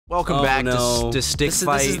Welcome back to Stick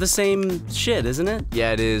Fight. This is the same shit, isn't it?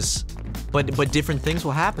 Yeah, it is. But different things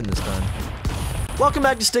will happen this time. Welcome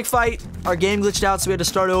back to Stick Fight. Our game glitched out, so we had to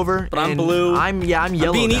start over. But I'm blue. I'm yellow.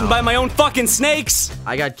 I'm being eaten by my own fucking snakes!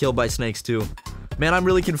 I got killed by snakes too. Man, I'm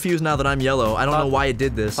really confused now that I'm yellow. I don't know why it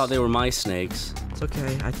did this. I thought they were my snakes. It's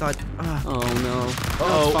okay. I thought. Oh no.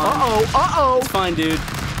 Uh-oh. It's fine, dude.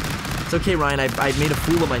 It's okay, Ryan. I made a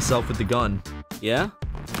fool of myself with the gun. Yeah?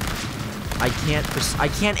 I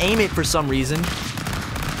can't aim it for some reason.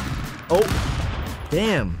 Oh,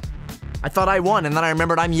 damn. I thought I won, and then I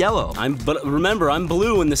remembered I'm yellow. But remember, I'm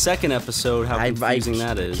blue in the second episode. How confusing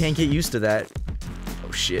that is. Can't get used to that.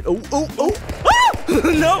 Oh shit. Oh. Ah!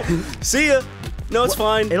 No! See ya! No, it's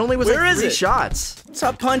fine. It only was Where like is 3 it? shots.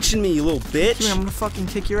 Stop punching me, you little bitch. Dude, I'm gonna fucking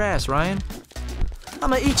kick your ass, Ryan. I'm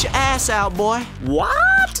gonna eat your ass out, boy.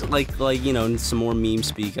 What? Like, you know, some more meme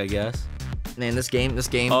speak, I guess. Man, this game. They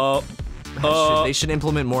should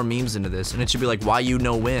implement more memes into this, and it should be like, why you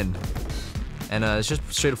no win. And it's just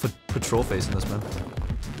straight up put troll face in this, man.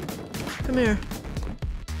 Come here.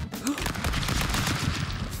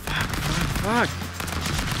 Fuck.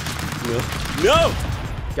 No!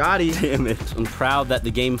 Got it. Damn it. I'm proud that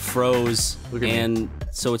the game froze, and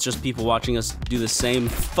so it's just people watching us do the same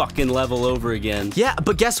fucking level over again. Yeah,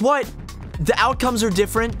 but guess what? The outcomes are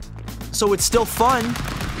different, so it's still fun.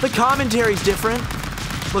 The commentary's different.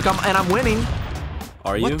 Look, I'm winning.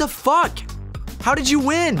 Are you? What the fuck? How did you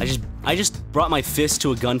win? I just brought my fist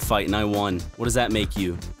to a gunfight and I won. What does that make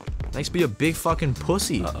you? Makes me a big fucking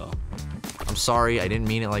pussy. Uh-oh. I'm sorry, I didn't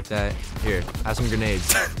mean it like that. Here, have some grenades.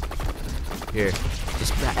 Here,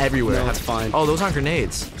 just everywhere. No, it's fine. Oh, those aren't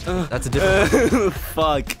grenades. That's a different one.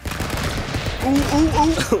 Fuck. Ooh.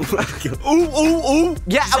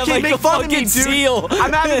 Yeah, okay, like make a fun of me, fucking dude. seal.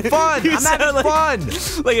 I'm having fun. I'm having fun.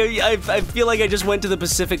 Like, I feel like I just went to the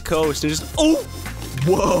Pacific Coast and just,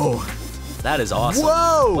 Whoa. That is awesome.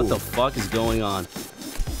 Whoa. What the fuck is going on?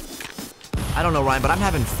 I don't know, Ryan, but I'm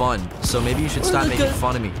having fun. So maybe you should stop making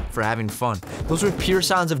fun of me for having fun. Those were pure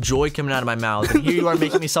sounds of joy coming out of my mouth. And here you are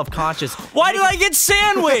making me self-conscious. Why did I get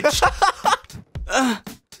sandwiched? Oh,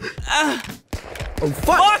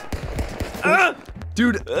 fuck!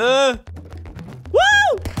 Dude, Woo!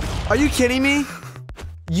 Are you kidding me?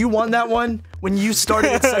 You won that one when you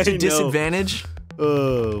started at such I a know. disadvantage?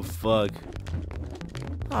 Oh, fuck.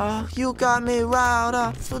 Oh, you got me riled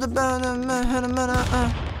up for the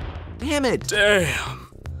Damn it. Damn.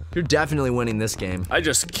 You're definitely winning this game. I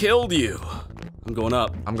just killed you. I'm going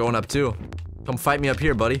up. I'm going up too. Come fight me up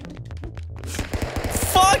here, buddy.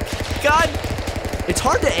 Fuck! God! It's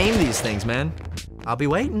hard to aim these things, man. I'll be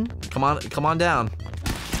waiting. Come on down.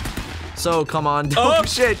 So, come on. Oh,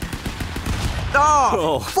 shit.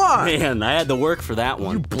 Oh, fuck. Man, I had to work for that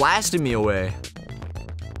one. You blasted me away.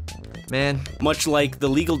 Man. Much like the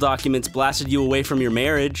legal documents blasted you away from your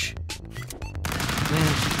marriage.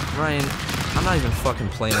 Man, Ryan, I'm not even fucking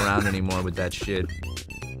playing around anymore with that shit.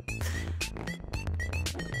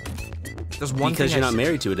 There's one because thing you're not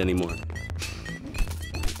married to it anymore.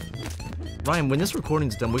 Ryan, when this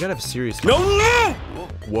recording's done, we gotta have serious. No!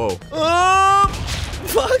 Whoa. Oh!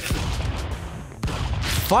 Fuck!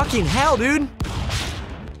 Fucking hell, dude!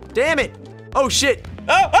 Damn it! Oh shit!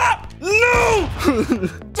 Oh! No!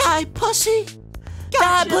 Die, pussy!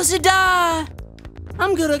 Die, pussy, die!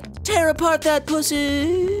 I'm gonna tear apart that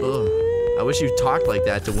pussy! Ugh. I wish you talked like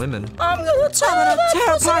that to women. I'm gonna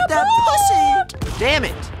tear apart that pussy! Damn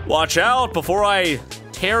it! Watch out before I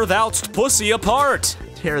tear thou'st pussy apart!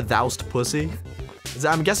 Tear thou'st pussy?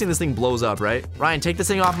 I'm guessing this thing blows up, right? Ryan, take this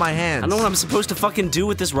thing off my hands. I don't know what I'm supposed to fucking do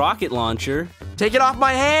with this rocket launcher. Take it off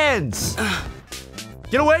my hands!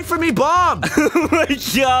 Get away from me, bomb! Oh my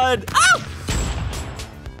god! Ow!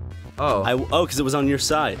 Oh. Oh, because it was on your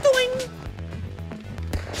side. Doing.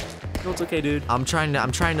 No, it's okay, dude. I'm trying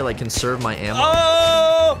to like conserve my ammo.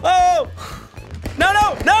 Oh!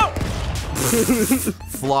 No!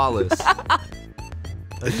 Flawless.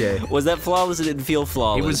 Okay. Was that flawless? It didn't feel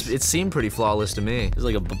flawless. It seemed pretty flawless to me. It was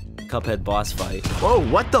like a Cuphead boss fight. Whoa,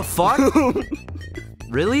 what the fuck?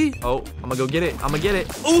 Really? Oh, I'm gonna go get it.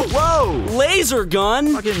 Ooh, whoa! Laser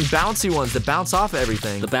gun! Fucking bouncy ones that bounce off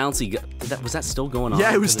everything. The bouncy gun. Was that still going on?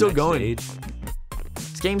 Yeah, it was to the still next going. stage?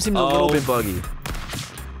 This game seems a little bit buggy.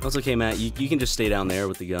 That's okay, Matt. You can just stay down there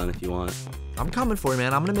with the gun if you want. I'm coming for you,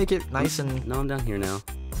 man. I'm gonna make it nice and... No, I'm down here now.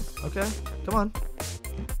 Okay, come on.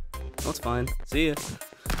 No, it's fine. See ya.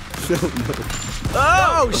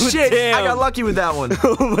 Oh, shit! Damn. I got lucky with that one.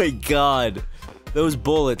 Oh my god. Those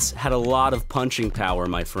bullets had a lot of punching power,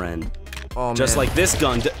 my friend. Oh, Just man. like this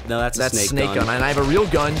gun. No, that's a snake gun. And I have a real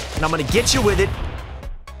gun, and I'm gonna get you with it.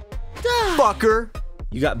 Fucker.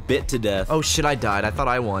 You got bit to death. Oh shit, I died. I thought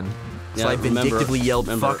I won. So I vindictively yelled,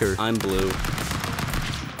 fucker. I'm blue.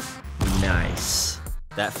 Nice.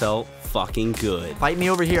 That felt fucking good. Fight me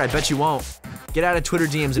over here. I bet you won't. Get out of Twitter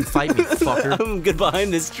DMs and fight me, fucker. I'm good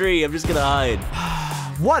behind this tree. I'm just gonna hide.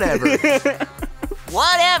 Whatever.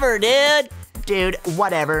 Whatever, dude. Dude,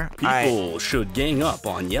 whatever. People should gang up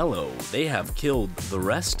on yellow. They have killed the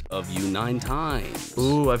rest of you 9 times.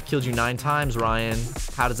 Ooh, I've killed you 9 times, Ryan.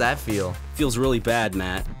 How does that feel? Feels really bad,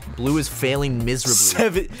 Matt. Blue is failing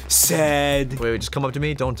miserably. 7. Sad. Wait, just come up to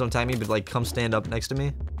me. Don't tag me, but like come stand up next to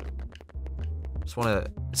me. Just wanna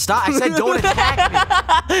stop. I said don't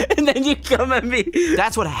attack me. And then you come at me.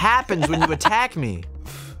 That's what happens when you attack me.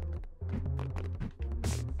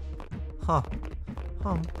 Huh.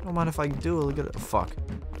 Oh, don't mind if I do a look at it. Fuck.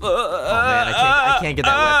 Oh man, I can't get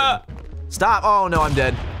that weapon. Stop. Oh no, I'm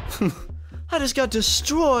dead. I just got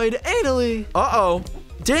destroyed anally. Uh-oh.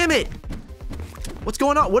 Damn it. What's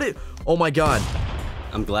going on? Oh my god.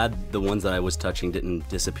 I'm glad the ones that I was touching didn't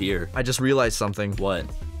disappear. I just realized something. What?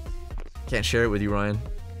 Can't share it with you, Ryan.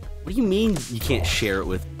 What do you mean you can't share it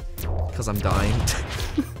with? Because I'm dying.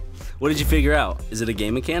 What did you figure out? Is it a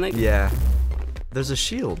game mechanic? Yeah. There's a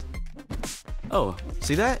shield. Oh.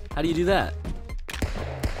 See that? How do you do that?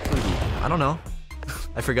 I don't know.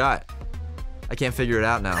 I forgot. I can't figure it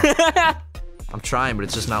out now. I'm trying, but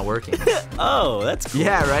it's just not working. Oh, that's cool.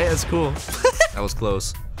 Yeah, right? That's cool. That was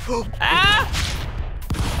close. Ah!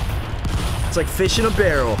 It's like fish in a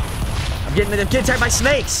barrel. I'm getting attacked by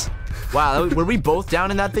snakes. Wow, were we both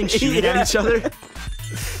down in that thing shooting at each other?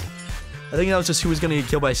 I think that was just who was gonna get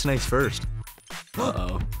killed by snakes first.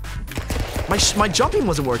 Uh-oh. My jumping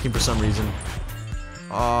wasn't working for some reason.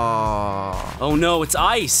 Oh. Oh no, it's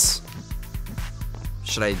ice.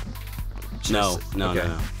 Should I? No, okay.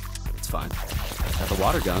 no. It's fine. Got the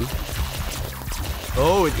water gun.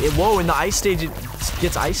 Oh, whoa, in the ice stage, it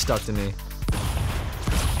gets ice stuck to me.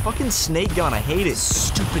 Fucking snake gun, I hate it.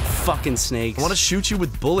 Stupid fucking snakes. I want to shoot you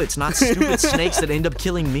with bullets, not stupid snakes that end up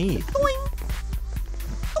killing me. Boing.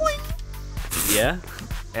 Boing. Yeah?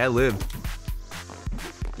 I lived.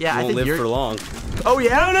 Yeah, I think you're... live for long. Oh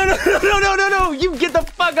yeah? No! You get the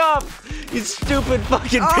fuck off! You stupid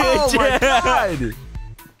fucking bitch! Oh my god!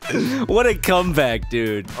 What a comeback,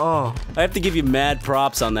 dude. Oh. I have to give you mad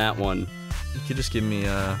props on that one. You could just give me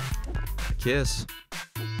a kiss.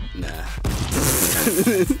 Nah.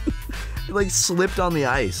 It like slipped on the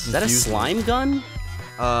ice. Is that a slime gun?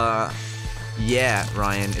 Yeah,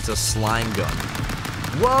 Ryan, it's a slime gun.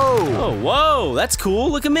 Whoa! Oh, whoa, that's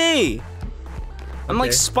cool. Look at me. I'm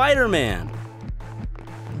like Spider-Man.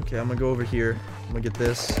 Okay, I'm gonna go over here. I'm gonna get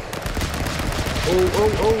this.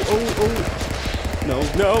 Oh.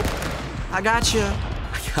 No. I got you.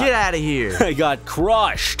 Get out of here. I got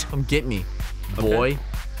crushed. Come get me, boy.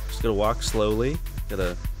 Just gotta walk slowly.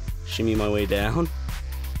 Gotta shimmy my way down.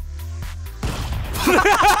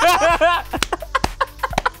 I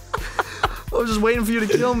was just waiting for you to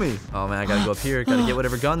kill me. Oh man, I gotta go up here. Gotta get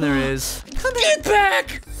whatever gun there is. Get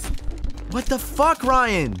back! What the fuck,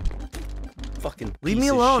 Ryan? Fucking leave me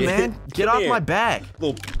alone, man. Get off my back.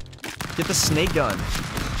 Little... Get the snake gun.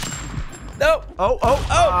 No. Oh.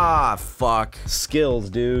 Ah, fuck. Skills,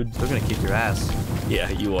 dude. They're gonna kick your ass. Yeah,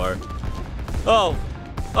 you are.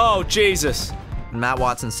 Oh, Jesus. Matt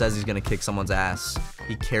Watson says he's gonna kick someone's ass.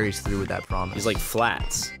 He carries through with that promise. He's like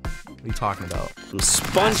Flats. What are you talking about? From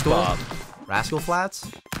SpongeBob. Rascal Flats?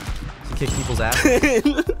 To kick people's ass?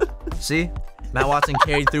 See? Matt Watson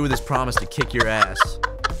carried through with his promise to kick your ass.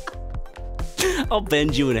 I'll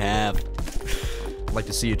bend you in half. I'd like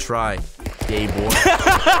to see you try, gay boy.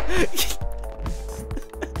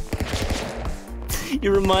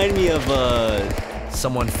 You remind me of,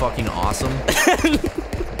 someone fucking awesome.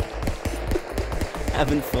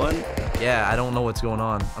 Having fun? Yeah, I don't know what's going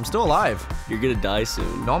on. I'm still alive. You're gonna die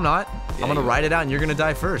soon. No, I'm not. Yeah, I'm gonna ride it out and you're gonna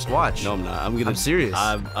die first. Watch. No, I'm not. I'm serious.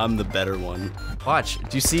 I'm the better one. Watch.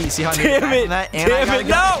 Do you see how I made Damn it! that? And Damn it!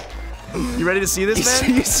 No! You ready to see this,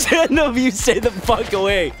 man? You said no. You stay the fuck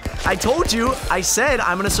away. I told you. I said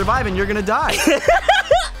I'm gonna survive and you're gonna die.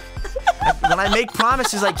 When I make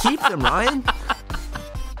promises, I keep them, Ryan.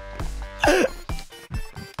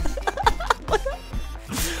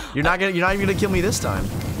 You're not even gonna kill me this time.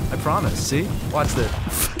 I promise. See? Watch this.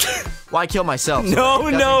 Well, I kill myself. So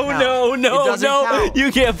no. Count.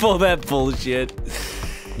 You can't pull that bullshit.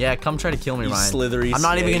 Yeah, come try to kill me, You Ryan. slithery I'm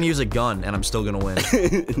not even snake. gonna use a gun, and I'm still gonna win.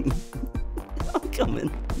 I'm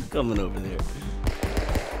coming over there.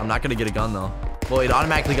 I'm not gonna get a gun though. Well, it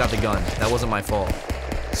automatically got the gun. That wasn't my fault.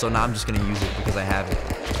 So now I'm just gonna use it because I have it.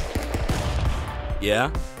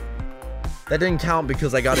 Yeah? That didn't count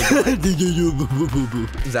because I got a gun.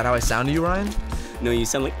 Is that how I sound to you, Ryan? No, you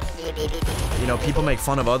sound like... You know, people make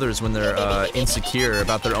fun of others when they're insecure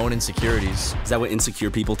about their own insecurities. Is that what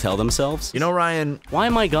insecure people tell themselves? You know, Ryan... Why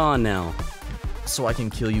am I gone now? So I can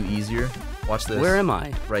kill you easier. Watch this. Where am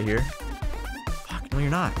I? Right here. Fuck, no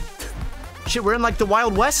you're not. Shit, we're in like the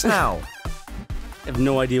Wild West now. I have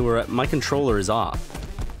no idea where my controller is off.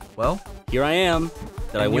 Well, here I am.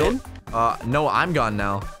 Did I win? No, I'm gone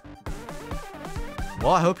now.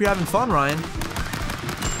 Well, I hope you're having fun, Ryan.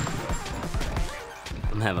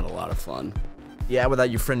 I'm having a lot of fun. Yeah, without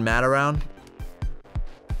your friend Matt around.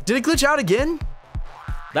 Did it glitch out again?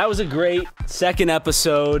 That was a great second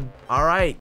episode. All right.